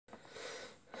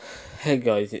Hey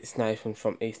guys, it's Nathan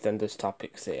from Eastenders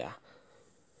Topics here.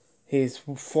 Here's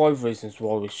 5 reasons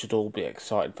why we should all be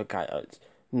excited for Kate Oates.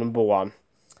 Number 1,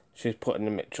 she's putting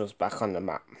the Mitchells back on the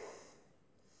map.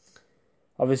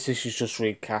 Obviously she's just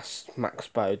recast Max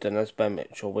Bowden as Ben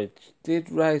Mitchell, which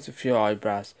did raise a few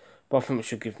eyebrows, but I think we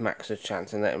should give Max a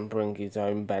chance and let him bring his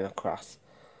own Ben across.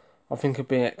 I think it'd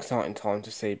be an exciting time to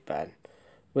see Ben.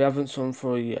 We haven't seen him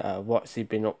for a year. What's he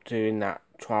been up to in that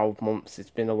 12 months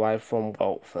he's been away from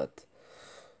Watford?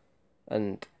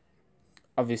 And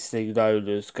obviously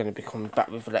Lola's going to be coming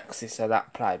back with Lexi, so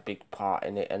that played a big part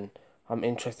in it, and I'm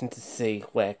interested to see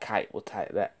where Kate will take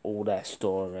all their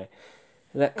story.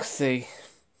 Lexi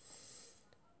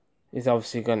is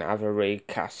obviously going to have a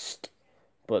recast,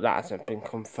 but that hasn't been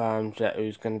confirmed yet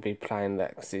who's going to be playing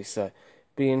Lexi, so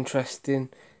be interesting.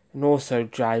 And also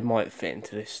Jay might fit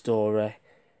into this story.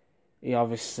 He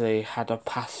obviously had a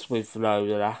past with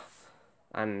Lola,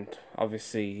 and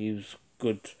obviously he was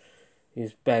good.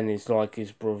 Ben is like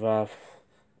his brother.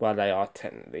 Well, they are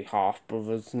technically half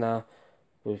brothers now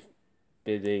with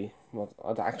Billy. Well,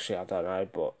 I don't know,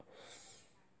 but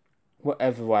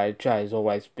whatever way, Jay's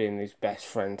always been his best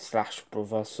friend slash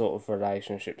brother sort of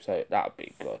relationship, so that'd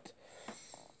be good.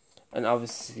 And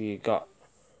obviously you got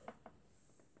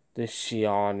the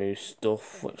Keanu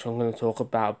stuff, which I'm going to talk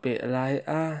about a bit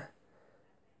later.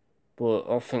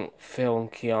 But I think Phil and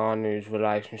Keanu's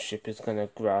relationship is going to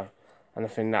grow, and I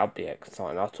think that'll be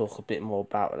exciting. I'll talk a bit more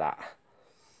about that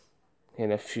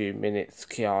in a few minutes,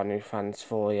 Keanu fans,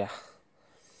 for you.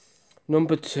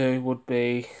 Number 2 would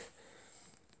be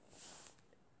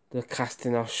the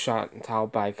casting of Chantal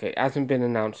Baker. It hasn't been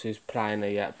announced who's playing her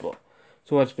yet, but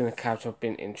it's always been a character I've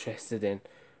been interested in.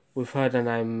 We've heard her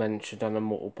name mentioned on a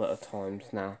multiple of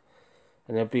times now,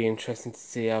 and it'll be interesting to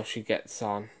see how she gets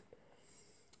on.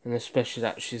 And especially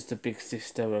that she's the big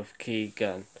sister of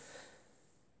Keegan,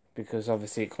 because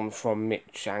obviously it comes from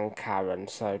Mitch and Karen,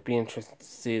 so it'd be interesting to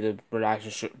see the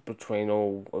relationship between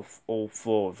all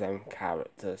 4 of them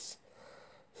characters.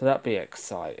 So that'd be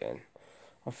exciting.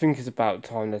 I think it's about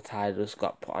time the Taylors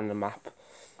got put on the map.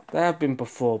 They have been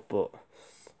before, but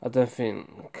I don't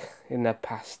think in the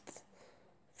past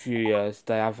few years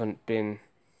they haven't been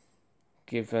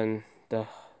given the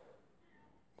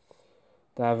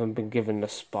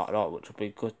spotlight, which would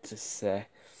be good to see.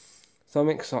 So I'm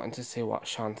excited to see what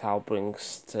Chantal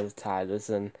brings to the Taylors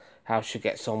and how she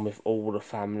gets on with all the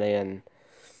family, and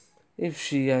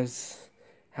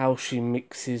how she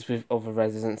mixes with other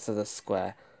residents of the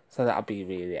square. So that'll be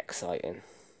really exciting.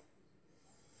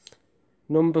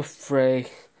 Number 3,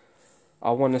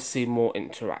 I want to see more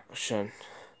interaction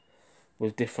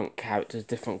with different characters,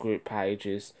 different group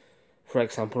pages. For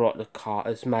example, like the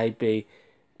Carters, maybe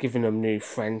giving them new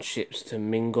friendships to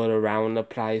mingle around the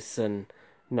place and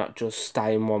not just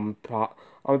stay in one part.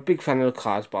 I'm a big fan of the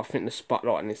Carters, but I think the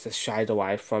spotlight needs to shade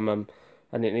away from them,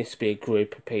 and it needs to be a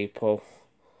group of people.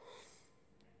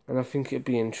 And I think it'd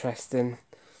be interesting,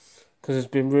 because there's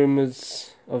been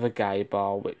rumours of a gay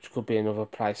bar, which could be another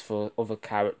place for other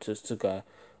characters to go.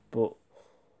 But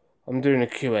I'm doing a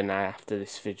Q&A after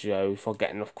this video if I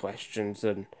get enough questions,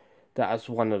 and that is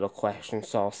one of the questions,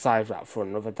 so I'll save that for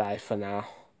another day for now.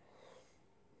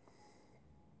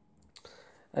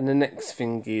 And the next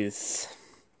thing is,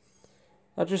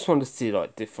 I just want to see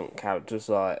like different characters,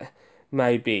 like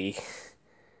maybe,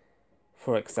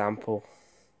 for example,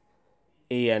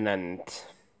 Ian Beale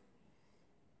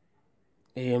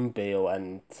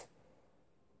and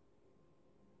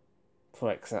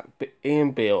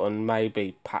Ian Beale and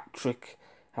maybe Patrick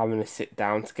having a sit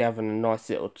down together and a nice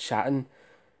little chat, and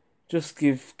just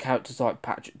give characters like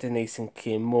Patrick, Denise and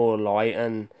Kim more light,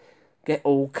 and get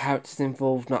all characters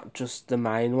involved, not just the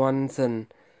main ones, and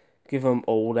give them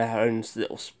all their own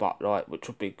little spotlight, which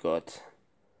would be good.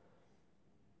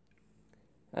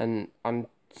 And on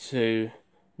to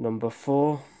number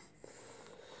 4,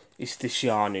 it's the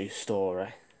Keanu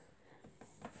story.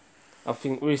 I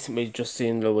think recently just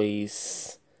seen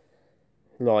Louise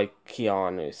like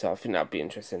Keanu, so I think that'd be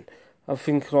interesting. I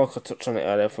think, like I touched on it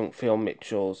earlier, I think Phil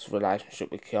Mitchell's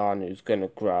relationship with Keanu is going to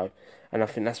grow, and I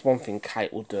think that's one thing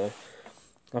Kate will do.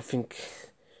 I think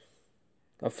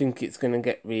it's going to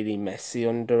get really messy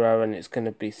under her, and it's going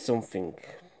to be something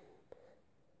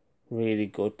really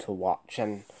good to watch,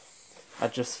 and I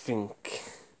just think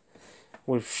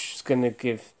we're going to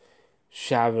give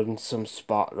Sharon some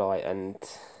spotlight, and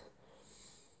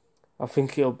I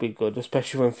think it'll be good,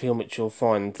 especially when Phil Mitchell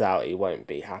finds out he won't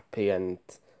be happy. And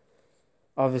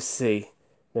obviously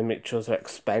the Mitchells are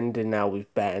expanding now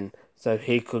with Ben, so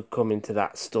he could come into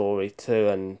that story too,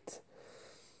 and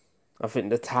I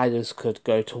think the Taylors could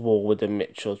go to war with the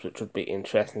Mitchells, which would be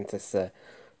interesting to see.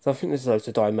 So I think there's loads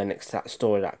of dynamics to that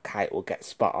story that Kate will get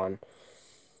spot on.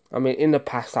 I mean, in the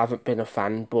past I haven't been a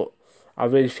fan, but I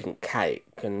really think Kate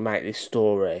can make this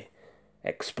story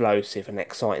explosive and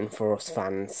exciting for us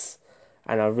fans.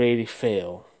 And I really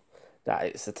feel that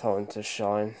it's the time to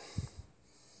shine.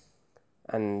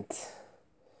 And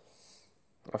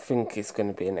I think it's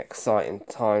going to be an exciting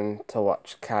time to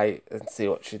watch Kate and see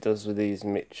what she does with these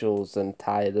Mitchells and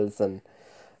Taylors. And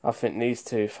I think these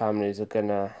two families are going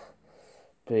to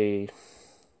be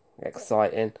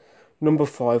exciting. Number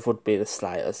 5 would be the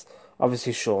Slaters.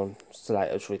 Obviously, Sean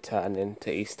Slater's returning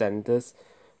to EastEnders,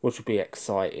 which would be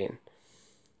exciting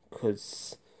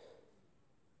because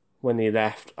when he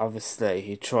left, obviously,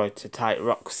 he tried to take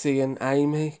Roxy and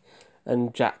Amy,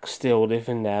 and Jack's still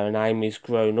living there, and Amy's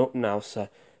grown up now, so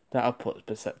that'll put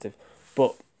perspective.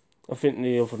 But I think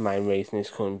the other main reason he's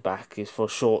coming back is for a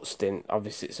short stint.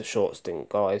 Obviously, it's a short stint,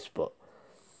 guys, but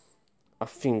I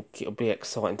think it'll be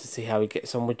exciting to see how he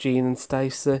gets on with Jean and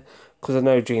Stacey, because I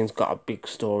know Jean's got a big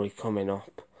story coming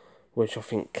up, which I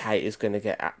think Kate is going to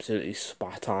get absolutely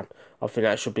spot on. I think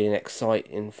that should be an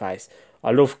exciting phase.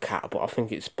 I love Kat, but I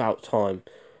think it's about time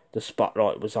the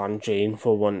spotlight was on Jean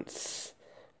for once,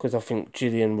 because I think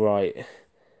Gillian Wright,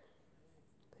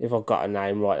 if I got a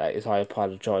name right, that is, I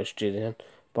apologise, Gillian,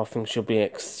 but I think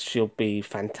she'll be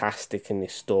fantastic in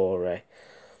this story.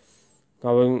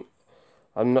 I'm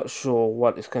not sure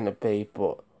what it's going to be,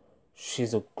 but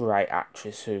she's a great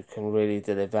actress who can really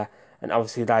deliver. And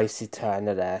obviously Lacey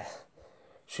Turner there,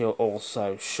 she'll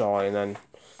also shine, and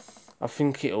I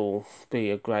think it'll be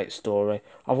a great story.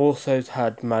 I've also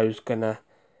heard Mo's going to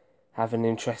have an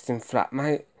interesting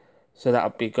flatmate, so that'll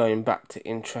be going back to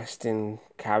interesting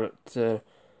character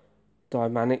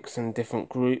dynamics and different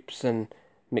groups and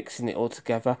mixing it all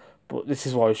together. But this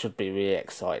is why we should be really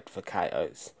excited for Kate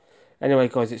Oates. Anyway,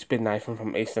 guys, it's been Nathan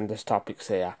from Eastenders Topics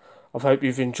here. I hope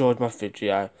you've enjoyed my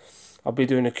video. I'll be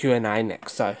doing a Q&A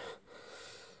next, so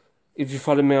if you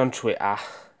follow me on Twitter,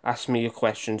 ask me your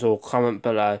questions or comment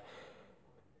below.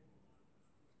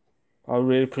 I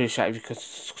really appreciate if you could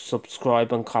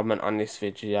subscribe and comment on this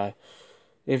video.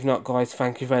 If not, guys,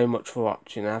 thank you very much for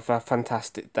watching. Have a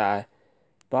fantastic day.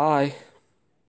 Bye.